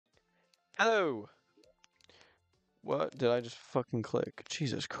Hello! What did I just fucking click?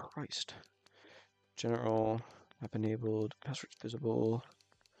 Jesus Christ. General, map enabled, passwords visible.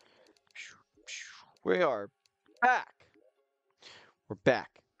 We are back! We're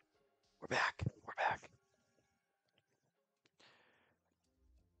back. We're back. We're back.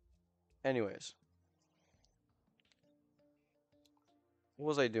 Anyways. What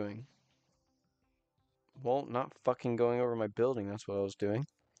was I doing? Well, not fucking going over my building, that's what I was doing.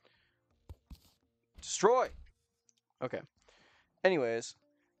 Destroy! Okay. Anyways,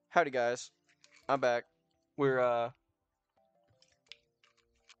 howdy guys. I'm back. We're, Oh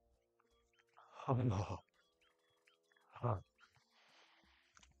no. Huh.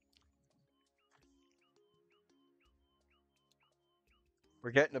 We're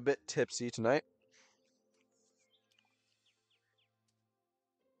getting a bit tipsy tonight.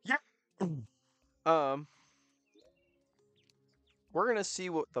 Yeah. We're gonna see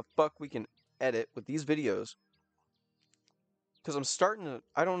what the fuck we can edit with these videos. Because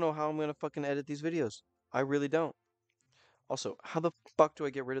I don't know how I'm gonna fucking edit these videos. I really don't. Also, how the fuck do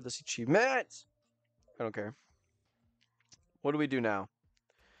I get rid of this achievement? I don't care. What do we do now?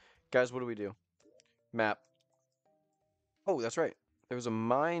 Guys, what do we do? Map. Oh, that's right. There was a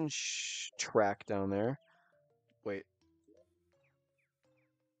mine track down there. Wait.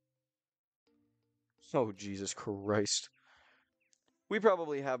 Oh, Jesus Christ. We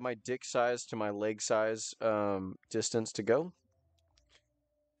probably have my dick size to my leg size distance to go.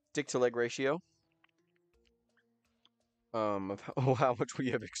 Dick to leg ratio. Of how much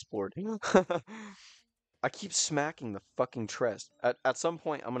we have explored. I keep smacking the fucking chest. At some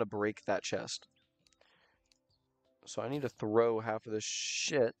point, I'm gonna break that chest. So I need to throw half of this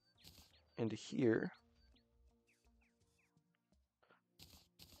shit into here.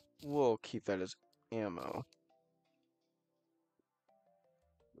 We'll keep that as ammo.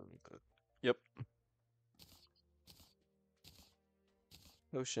 Yep.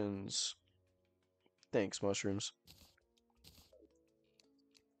 Potions. Thanks, mushrooms.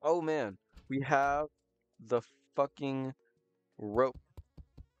 Oh man, we have the fucking rope.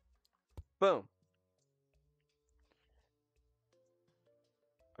 Boom.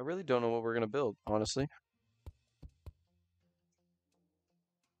 I really don't know what we're gonna build, honestly.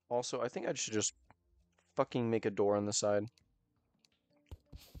 Also, I think I should just fucking make a door on the side.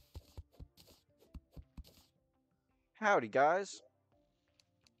 Howdy, guys.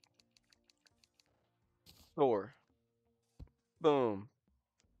 Door. Boom.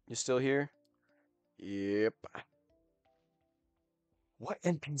 You still here? Yep. What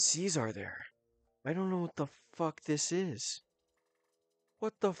NPCs are there? I don't know what the fuck this is.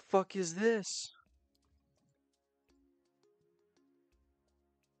 What the fuck is this?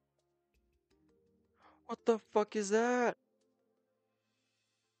 What the fuck is that?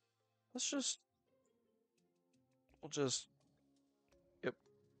 We'll just, yep.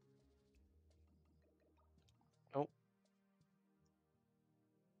 Nope.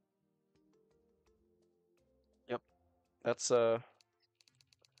 Yep. That's, I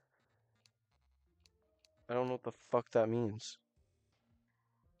don't know what the fuck that means.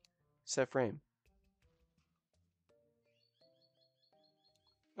 Set frame.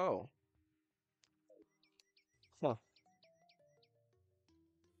 Oh. Huh.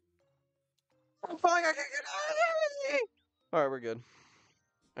 Oh, fuck, I can't get out of here! Alright, we're good.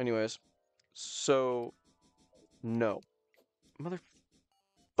 Anyways. So, no.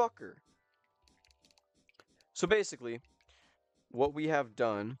 Motherfucker. So basically, what we have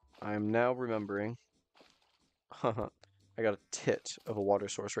done, I am now remembering. Haha. I got a tit of a water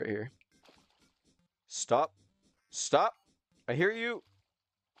source right here. Stop. Stop. I hear you.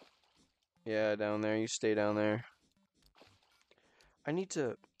 Yeah, down there. You stay down there. I need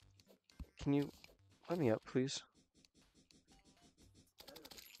to... Can you let me up, please?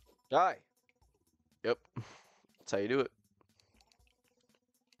 Die. Yep. That's how you do it.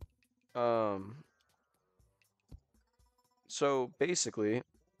 So basically,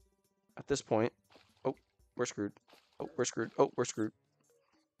 at this point... Oh, we're screwed. Oh, we're screwed. Oh, we're screwed.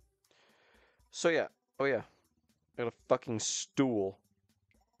 So yeah. Oh yeah. I got a fucking stool.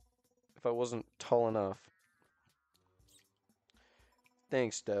 If I wasn't tall enough.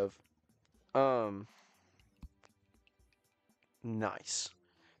 Thanks, Dev. Nice.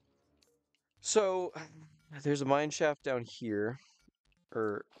 So, there's a mine shaft down here.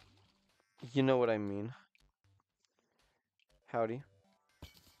 Or, you know what I mean. Howdy.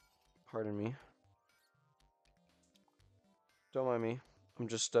 Pardon me. Don't mind me. I'm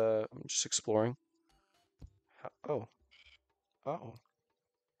just exploring. Oh. Oh.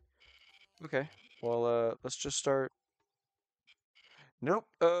 Okay. Well, let's just start. Nope.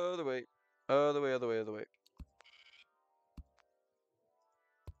 Other way. Other way, other way, other way.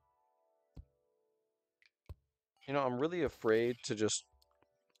 You know, I'm really afraid to just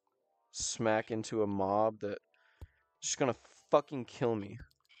smack into a mob that's just gonna fucking kill me.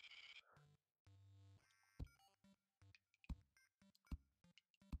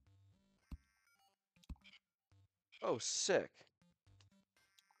 Oh, sick.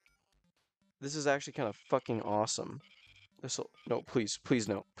 This is actually kind of fucking awesome. This'll... No, please, please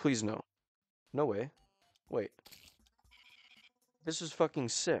no. Please no. No way. Wait. This is fucking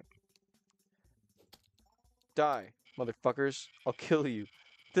sick. Die, motherfuckers. I'll kill you.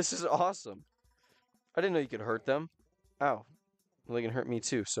 This is awesome. I didn't know you could hurt them. Ow. Well, they can hurt me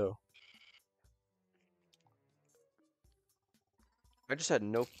too, so... I just had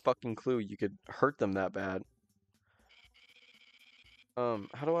no fucking clue you could hurt them that bad.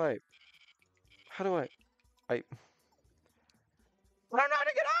 How do I... How do I... I don't know how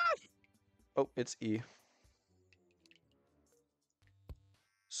to get off! Oh, it's E.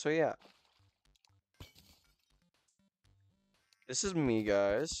 So yeah. This is me,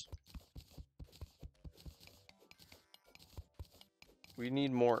 guys. We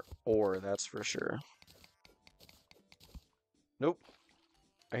need more ore, that's for sure. Nope.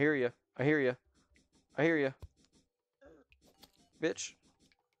 I hear ya. I hear ya. I hear ya. Bitch.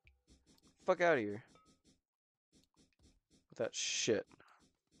 Fuck out of here. With that shit.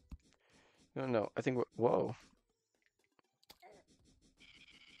 No, no. I think we're... Whoa.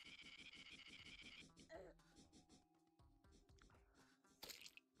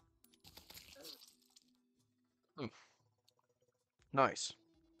 Nice.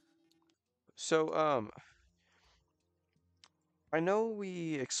 So, I know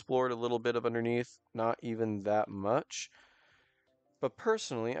we explored a little bit of underneath, not even that much. But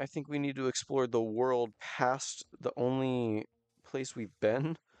personally, I think we need to explore the world past the only place we've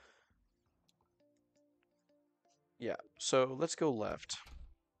been. Yeah, so let's go left.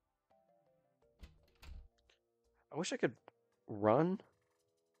 I wish I could run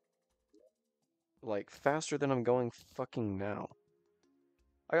like faster than I'm going fucking now.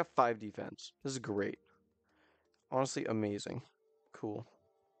 I got 5 defense. This is great. Honestly, amazing. Cool.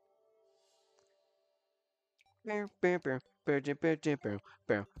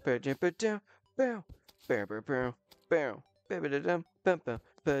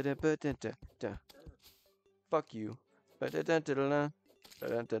 Fuck you.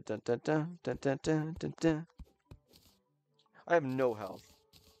 I have no health.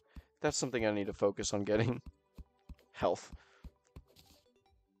 That's something I need to focus on getting. Health.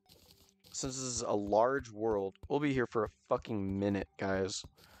 Since this is a large world, we'll be here for a fucking minute, guys.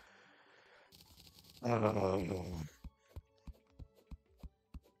 Can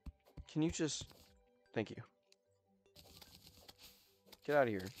you just... Thank you. Get out of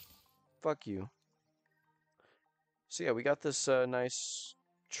here. Fuck you. So yeah, we got this nice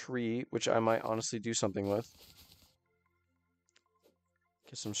tree, which I might honestly do something with.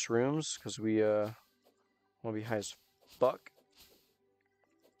 Get some shrooms, because we want to be high as fuck.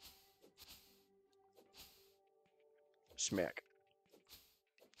 Smack.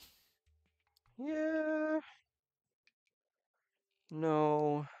 Yeah.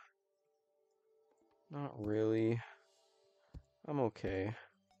 No. Not really. I'm okay.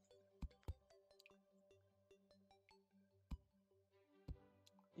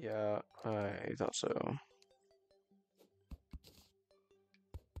 Yeah, I thought so.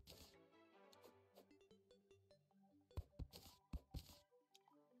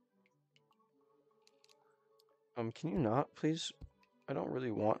 Can you not, please? I don't really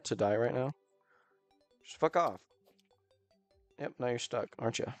want to die right now. Just fuck off. Yep, now you're stuck,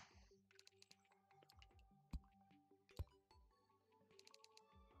 aren't you?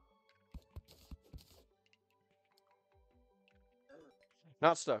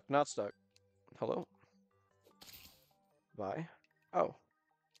 Not stuck, not stuck. Hello? Bye. Oh.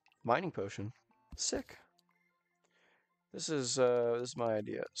 Mining potion. Sick. This is my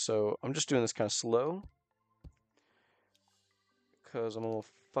idea. So I'm just doing this kind of slow. Because I'm a little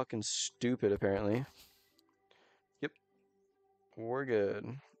fucking stupid, apparently. Yep. We're good.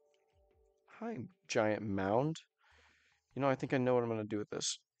 Hi, giant mound. You know, I think I know what I'm going to do with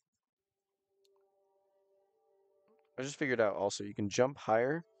this. I just figured out also, you can jump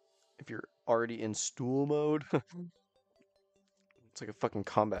higher if you're already in stool mode. It's like a fucking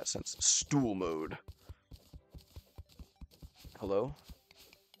combat sense. Stool mode. Hello?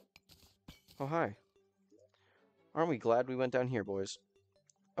 Oh, hi. Aren't we glad we went down here, boys?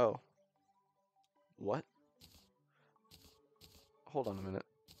 Oh. What? Hold on a minute.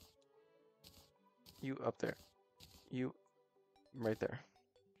 You up there. You right there.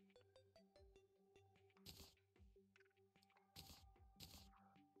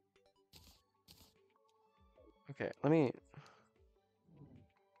 Okay, let me...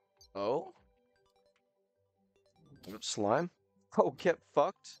 Oh? Slime? Oh, get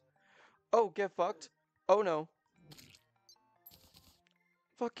fucked. Oh, get fucked. Oh, no.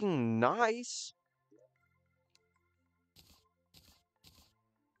 Fucking nice.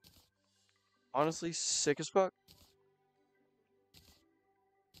 Honestly, sick as fuck.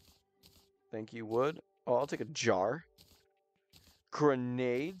 Thank you, wood. Oh, I'll take a jar.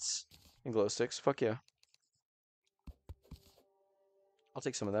 Grenades and glow sticks. Fuck yeah. I'll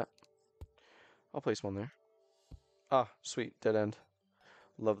take some of that. I'll place one there. Ah, sweet. Dead end.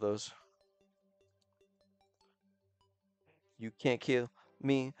 Love those. You can't kill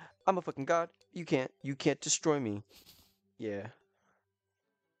me. I'm a fucking god. You can't destroy me. Yeah.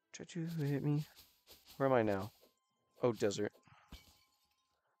 Try to hit me. Where am I now? Oh, desert.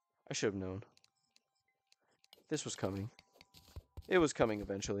 I should have known. This was coming. It was coming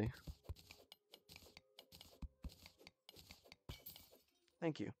eventually.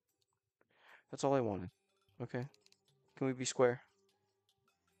 Thank you. That's all I wanted. Okay. Can we be square?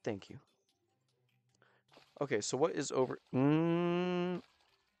 Thank you. Okay, so what is over...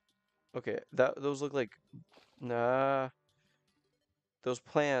 Okay, those look like... Nah. Those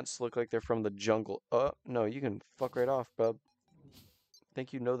plants look like they're from the jungle. No, you can fuck right off, bub.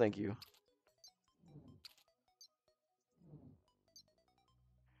 Thank you, no thank you.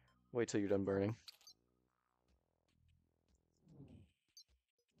 Wait till you're done burning.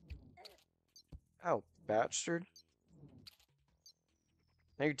 Ow, bastard.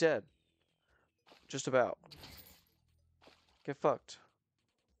 Now you're dead. Just about. Get fucked.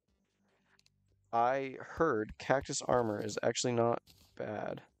 I heard cactus armor is actually not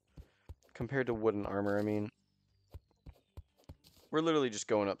bad. Compared to wooden armor, I mean... We're literally just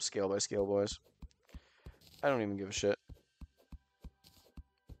going up scale by scale, boys. I don't even give a shit.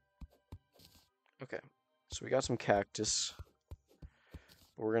 Okay, so we got some cactus.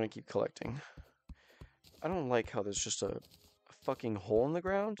 But we're gonna keep collecting. I don't like how there's just a fucking hole in the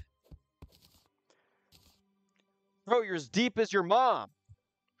ground. Bro, you're as deep as your mom!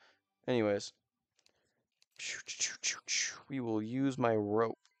 Anyways. We will use my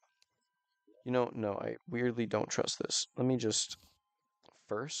rope. You know, no, I weirdly don't trust this. Let me just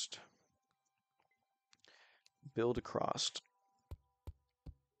first build across.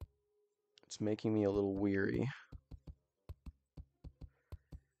 It's making me a little weary.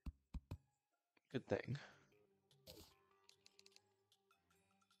 Good thing.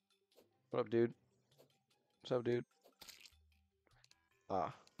 What up, dude? What's up, dude?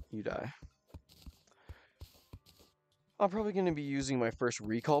 Ah, you die. I'm probably going to be using my first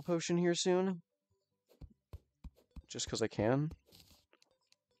recall potion here soon. Just because I can.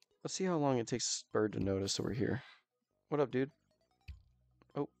 Let's see how long it takes this bird to notice that we're here. What up, dude?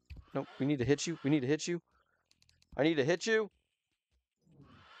 Oh, no, we need to hit you. We need to hit you. I need to hit you.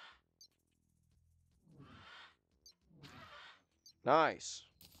 Nice.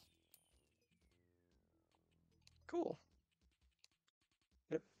 Cool.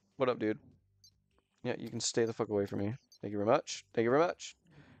 Yep. What up, dude? Yeah, you can stay the fuck away from me. Thank you very much. Thank you very much.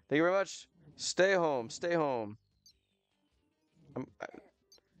 Thank you very much. Stay home. Stay home.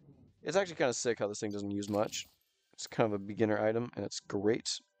 It's actually kind of sick how this thing doesn't use much. It's kind of a beginner item, and it's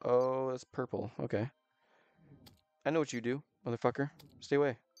great. Oh, it's purple. Okay. I know what you do, motherfucker. Stay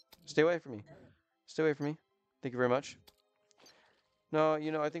away. Stay away from me. Stay away from me. Thank you very much. No,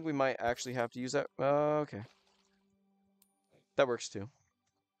 you know, I think we might actually have to use that. Okay. That works too.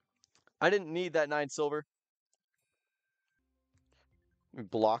 I didn't need that 9 silver. We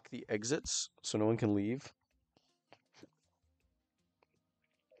block the exits so no one can leave.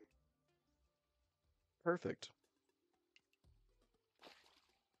 Perfect.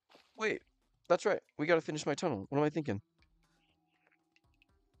 Wait, that's right. We gotta finish my tunnel. What am I thinking?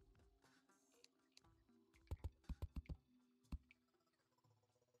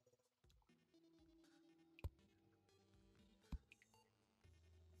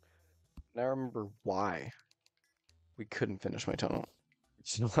 Now I remember why we couldn't finish my tunnel.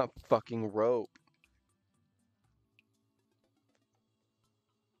 It's not fucking rope.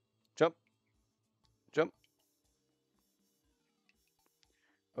 Jump. Jump.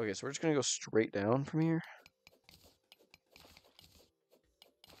 Okay, so we're just gonna go straight down from here.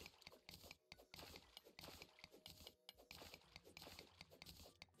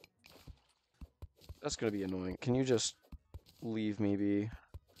 That's gonna be annoying. Can you just leave me be?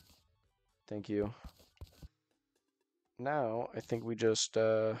 Thank you. Now, I think we just do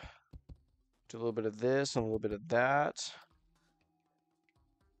a little bit of this and a little bit of that.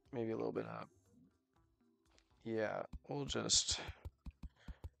 Maybe a little bit of... Yeah, we'll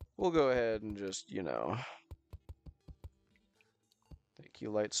go ahead and just, you know... Thank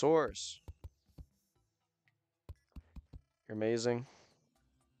you, Light Source. You're amazing.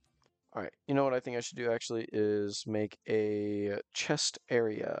 All right, you know what I think I should do actually is make a chest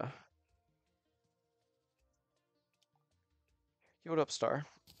area. Yo, what up, Star?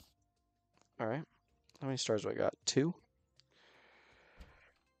 All right, how many stars do I got? 2?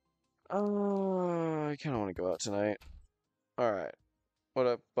 I kind of want to go out tonight. All right, what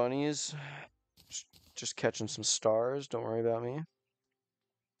up, bunnies? Just catching some stars. Don't worry about me.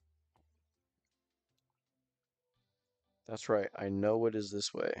 That's right, I know it is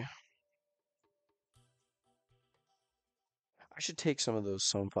this way. I should take some of those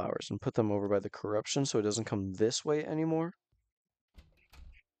sunflowers and put them over by the corruption so it doesn't come this way anymore.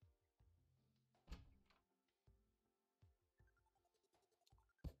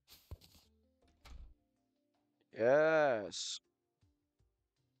 Yes.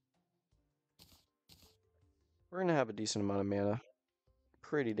 We're gonna have a decent amount of mana.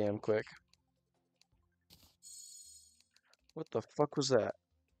 Pretty damn quick. What the fuck was that?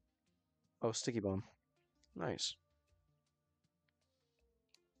 Oh, sticky bomb. Nice.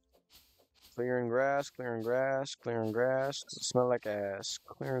 Clearing grass, clearing grass, clearing grass. Does it smell like ass?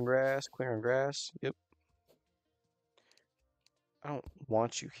 Clearing grass, clearing grass. Yep. I don't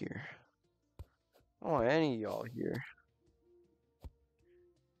want you here. I don't want any of y'all here.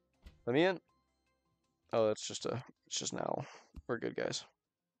 Let me in. Oh, it's just an owl. We're good, guys.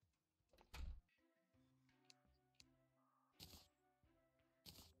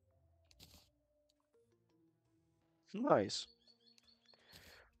 Nice.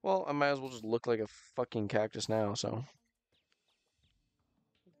 Well, I might as well just look like a fucking cactus now, so.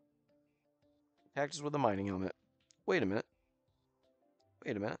 Cactus with a mining helmet. Wait a minute.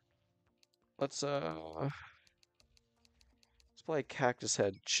 Wait a minute. Let's play cactus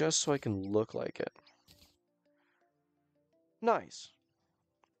head just so I can look like it. Nice.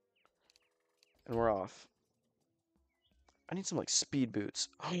 And we're off. I need some like speed boots.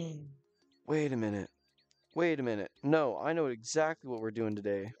 Wait a minute. Wait a minute. No, I know exactly what we're doing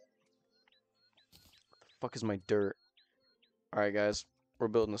today. What the fuck is my dirt? Alright, guys. We're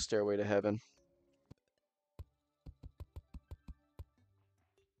building a stairway to heaven.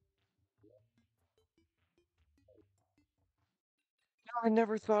 I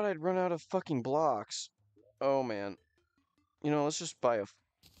never thought I'd run out of fucking blocks. Oh, man. You know, let's just buy a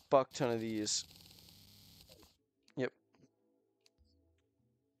fuck ton of these. Yep.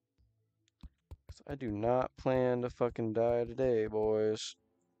 I do not plan to fucking die today, boys.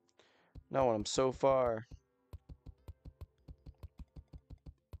 Not when I'm so far.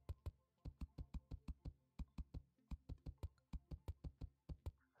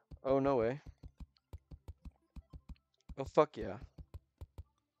 Oh, no way. Oh, fuck yeah.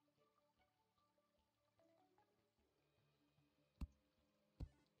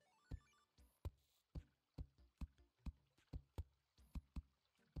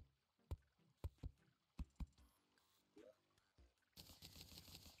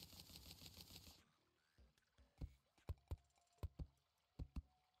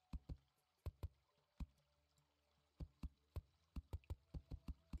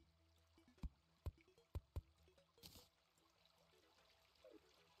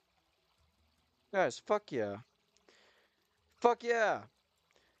 Guys, fuck yeah. Fuck yeah!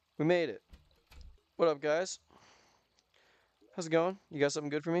 We made it. What up, guys? How's it going? You got something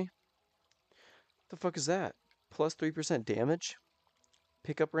good for me? The fuck is that? Plus 3% damage?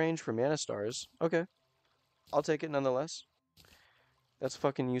 Pickup range for mana stars. Okay. I'll take it nonetheless. That's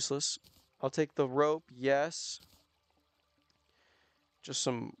fucking useless. I'll take the rope, yes. Just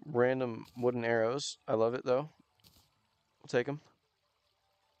some random wooden arrows. I love it though. I'll take them.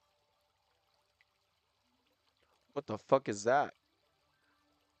 What the fuck is that?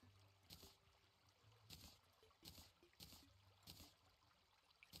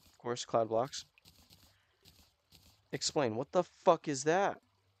 Of course, cloud blocks. Explain, what the fuck is that?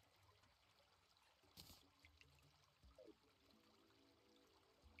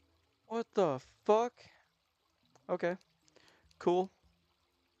 What the fuck? Okay. Cool.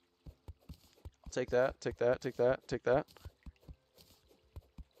 I'll take that, take that, take that, take that.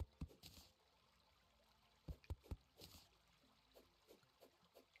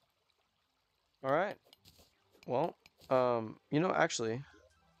 Alright. Well, you know, actually,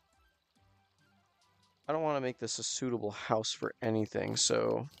 I don't want to make this a suitable house for anything,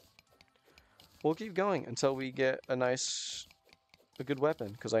 so we'll keep going until we get a good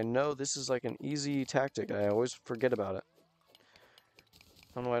weapon, because I know this is like an easy tactic. I always forget about it.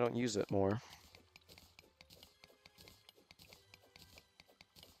 I don't know why I don't use it more.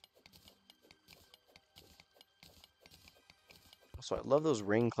 So I love those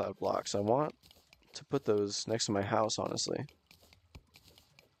rain cloud blocks. I want to put those next to my house, honestly.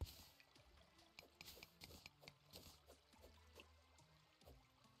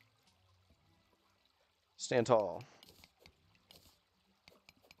 Stand tall.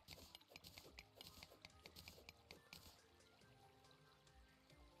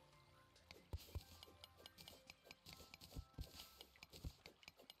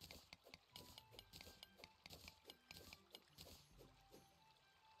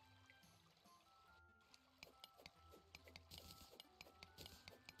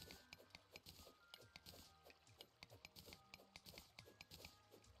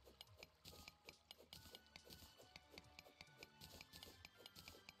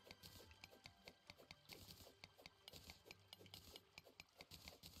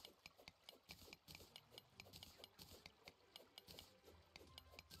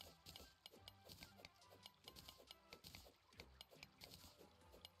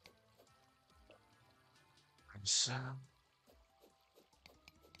 So,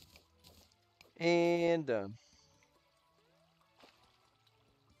 and done.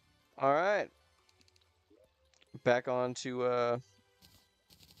 All right. Back on to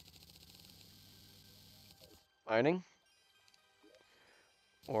mining,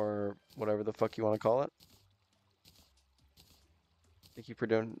 or whatever the fuck you want to call it. Thank you for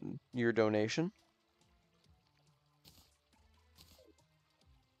your donation.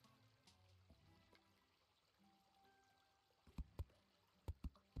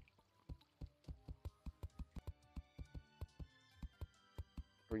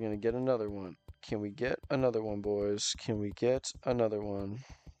 We're gonna get another one. Can we get another one, boys? Can we get another one?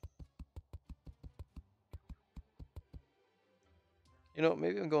 You know,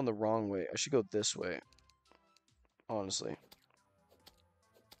 maybe I'm going the wrong way. I should go this way, honestly.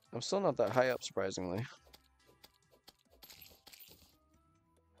 I'm still not that high up, surprisingly.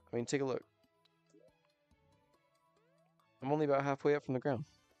 I mean, take a look. I'm only about halfway up from the ground.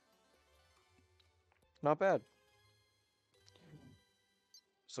 Not bad.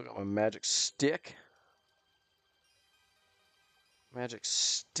 Still got my magic stick. Magic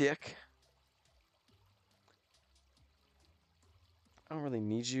stick. I don't really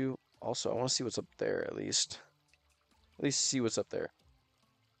need you. Also, I want to see what's up there, at least. At least see what's up there.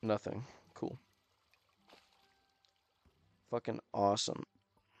 Nothing. Cool. Fucking awesome.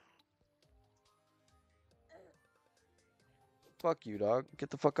 Fuck you, dog. Get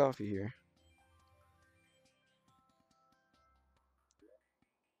the fuck off of here.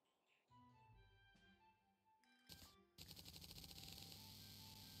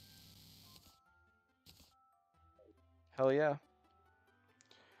 Hell yeah.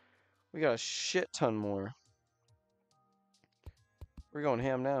 We got a shit ton more. We're going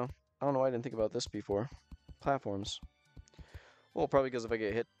ham now. I don't know why I didn't think about this before. Platforms. Well, probably because if I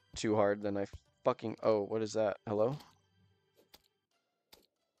get hit too hard, then I fucking... Oh, what is that? Hello?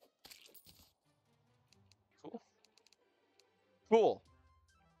 Cool. Cool.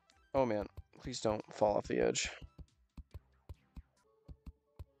 Oh, man. Please don't fall off the edge.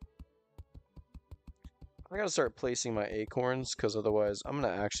 I gotta start placing my acorns, because otherwise I'm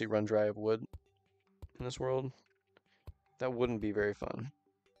gonna actually run dry of wood in this world. That wouldn't be very fun.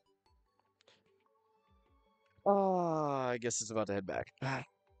 Ah, I guess it's about to head back.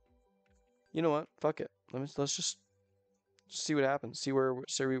 You know what? Fuck it. Let's just see what happens. See where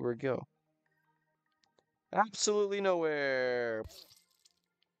we go. Absolutely nowhere.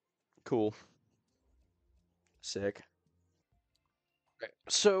 Cool. Sick. Okay.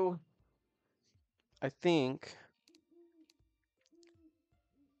 So I think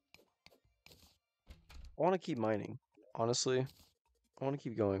I want to keep mining. Honestly, I want to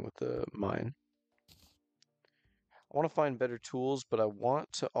keep going with the mine. I want to find better tools, but I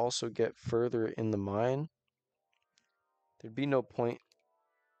want to also get further in the mine. There'd be no point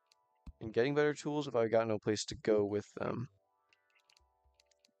in getting better tools if I got no place to go with them.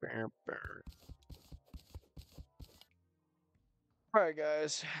 Alright,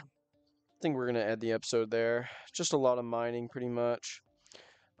 guys. I think we're going to end the episode there. Just a lot of mining, pretty much.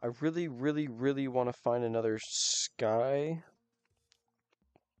 I really, really, really want to find another sky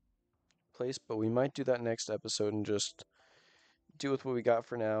place, but we might do that next episode and just deal with what we got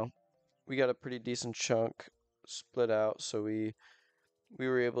for now. We got a pretty decent chunk split out, so we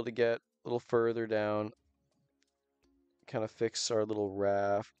were able to get a little further down, kind of fix our little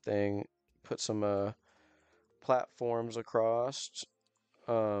raft thing, put some platforms across.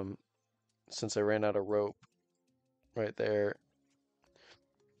 Since I ran out of rope right there,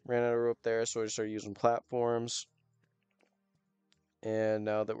 so I started using platforms. And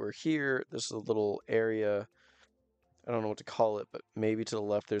now that we're here, this is a little area I don't know what to call it, but maybe to the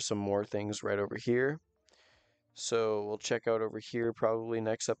left there's some more things right over here. So we'll check out over here probably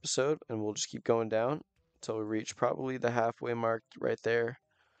next episode, and we'll just keep going down until we reach probably the halfway mark right there.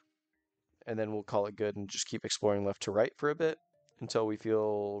 And then we'll call it good and just keep exploring left to right for a bit until we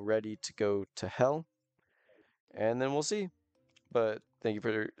feel ready to go to hell. And then we'll see. But thank you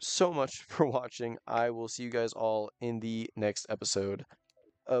for so much for watching. I will see you guys all in the next episode.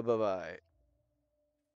 Bye bye.